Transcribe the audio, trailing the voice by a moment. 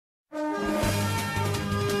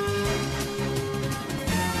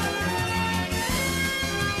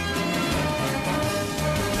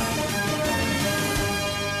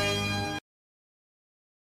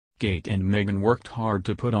Kate and Meghan worked hard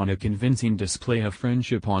to put on a convincing display of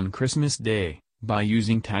friendship on Christmas Day, by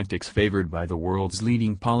using tactics favored by the world's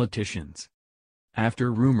leading politicians.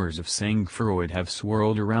 After rumors of sang-froid have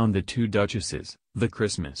swirled around the two duchesses, the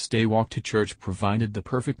Christmas Day walk to church provided the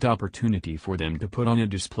perfect opportunity for them to put on a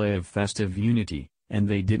display of festive unity, and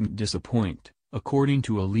they didn't disappoint, according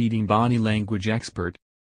to a leading body language expert.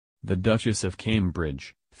 The Duchess of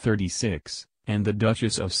Cambridge, 36, and the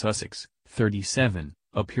Duchess of Sussex, 37,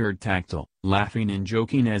 appeared tactile, laughing and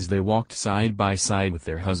joking as they walked side by side with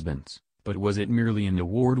their husbands, but was it merely an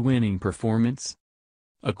award-winning performance?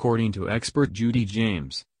 According to expert Judy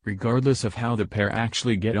James, regardless of how the pair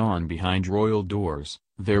actually get on behind royal doors,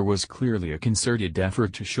 there was clearly a concerted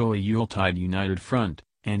effort to show a Yuletide united front,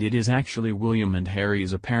 and it is actually William and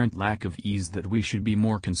Harry's apparent lack of ease that we should be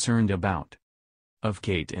more concerned about. Of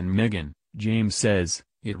Kate and Meghan, James says,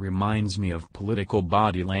 "It reminds me of political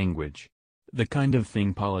body language. The kind of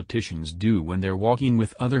thing politicians do when they're walking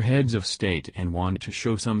with other heads of state and want to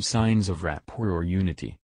show some signs of rapport or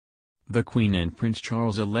unity." The Queen and Prince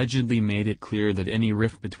Charles allegedly made it clear that any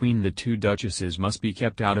rift between the two duchesses must be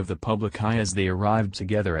kept out of the public eye as they arrived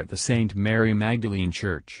together at the St. Mary Magdalene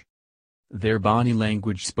Church. Their body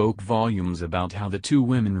language spoke volumes about how the two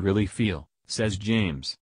women really feel, says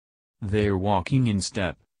James. They're walking in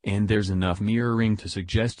step, and there's enough mirroring to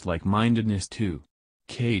suggest like-mindedness too.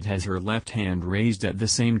 Kate has her left hand raised at the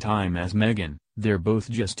same time as Meghan. They're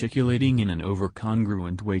both gesticulating in an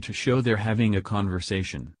over-congruent way to show they're having a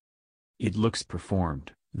conversation. It looks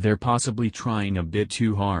performed, they're possibly trying a bit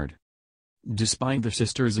too hard. Despite the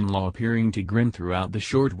sisters-in-law appearing to grin throughout the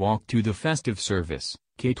short walk to the festive service,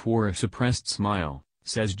 Kate wore a suppressed smile,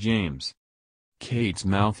 says James. Kate's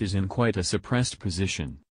mouth is in quite a suppressed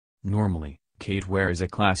position. Normally, Kate wears a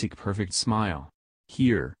classic perfect smile.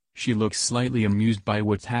 Here, she looks slightly amused by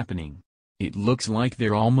what's happening. It looks like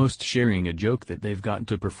they're almost sharing a joke that they've got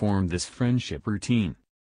to perform this friendship routine.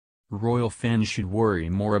 Royal fans should worry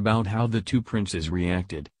more about how the two princes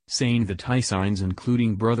reacted, saying that eye signs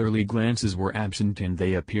including brotherly glances were absent and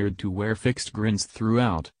they appeared to wear fixed grins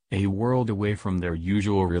throughout, a world away from their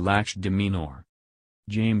usual relaxed demeanor.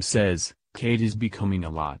 James says, Kate is becoming a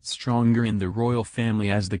lot stronger in the royal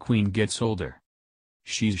family as the Queen gets older.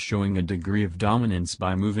 She's showing a degree of dominance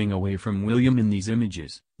by moving away from William in these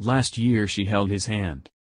images. Last year she held his hand.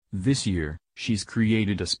 This year, she's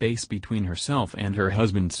created a space between herself and her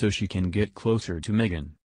husband so she can get closer to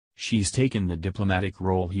Meghan. She's taken the diplomatic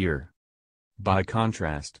role here. By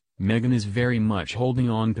contrast, Meghan is very much holding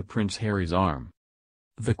on to Prince Harry's arm.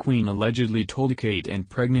 The Queen allegedly told Kate and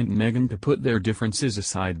pregnant Meghan to put their differences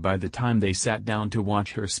aside by the time they sat down to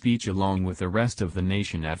watch her speech along with the rest of the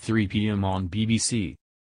nation at 3 p.m. on BBC.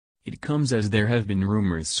 It comes as there have been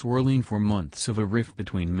rumors swirling for months of a rift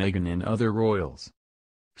between Meghan and other royals.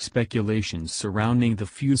 Speculations surrounding the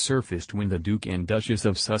feud surfaced when the Duke and Duchess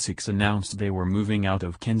of Sussex announced they were moving out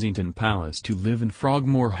of Kensington Palace to live in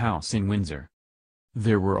Frogmore House in Windsor.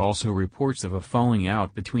 There were also reports of a falling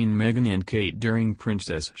out between Meghan and Kate during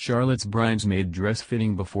Princess Charlotte's bridesmaid dress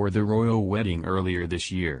fitting before the royal wedding earlier this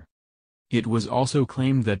year. It was also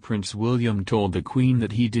claimed that Prince William told the Queen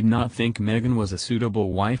that he did not think Meghan was a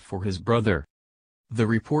suitable wife for his brother. The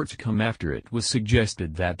reports come after it was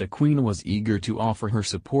suggested that the Queen was eager to offer her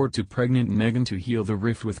support to pregnant Meghan to heal the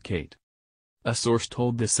rift with Kate. A source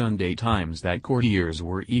told the Sunday Times that courtiers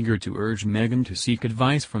were eager to urge Meghan to seek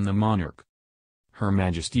advice from the monarch. Her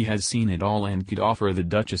Majesty has seen it all and could offer the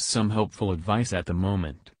Duchess some helpful advice at the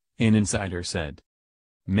moment, an insider said.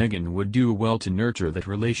 Meghan would do well to nurture that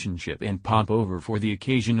relationship and pop over for the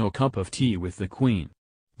occasional cup of tea with the Queen.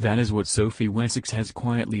 That is what Sophie Wessex has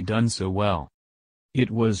quietly done so well.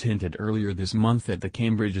 It was hinted earlier this month that the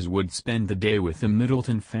Cambridges would spend the day with the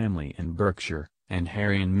Middleton family in Berkshire, and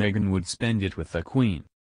Harry and Meghan would spend it with the Queen.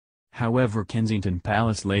 However, Kensington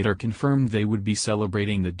Palace later confirmed they would be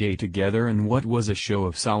celebrating the day together in what was a show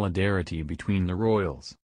of solidarity between the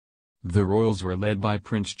royals. The royals were led by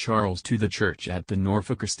Prince Charles to the church at the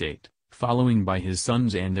Norfolk estate, following by his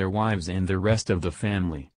sons and their wives and the rest of the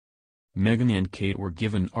family. Meghan and Kate were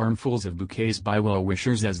given armfuls of bouquets by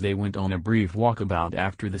well-wishers as they went on a brief walkabout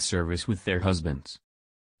after the service with their husbands.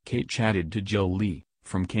 Kate chatted to Jill Lee,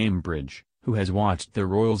 from Cambridge, who has watched the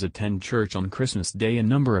royals attend church on Christmas Day a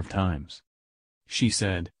number of times. She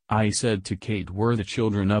said, "I said to Kate, were the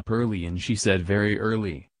children up early, and she said very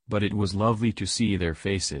early, but it was lovely to see their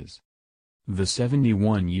faces." The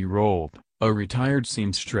 71-year-old, a retired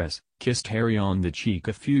seamstress, kissed Harry on the cheek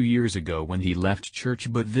a few years ago when he left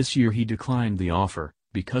church, but this year he declined the offer,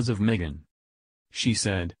 because of Meghan. She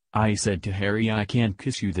said, "I said to Harry, I can't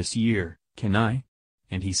kiss you this year, can I?"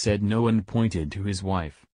 And he said no and pointed to his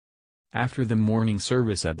wife. After the morning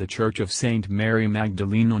service at the Church of St. Mary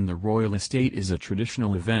Magdalene on the royal estate is a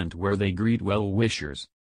traditional event where they greet well-wishers.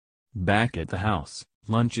 Back at the house,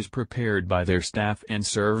 lunch is prepared by their staff and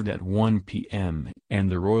served at 1 p.m.,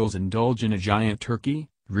 and the royals indulge in a giant turkey,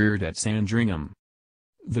 reared at Sandringham.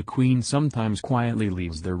 The Queen sometimes quietly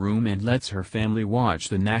leaves the room and lets her family watch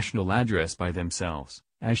the national address by themselves,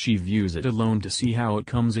 as she views it alone to see how it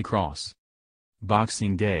comes across.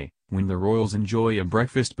 Boxing Day, when the royals enjoy a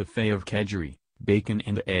breakfast buffet of kedgeree, bacon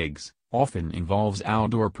and eggs, often involves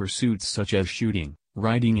outdoor pursuits such as shooting,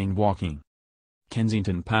 riding and walking.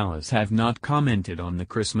 Kensington Palace have not commented on the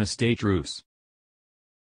Christmas Day truce.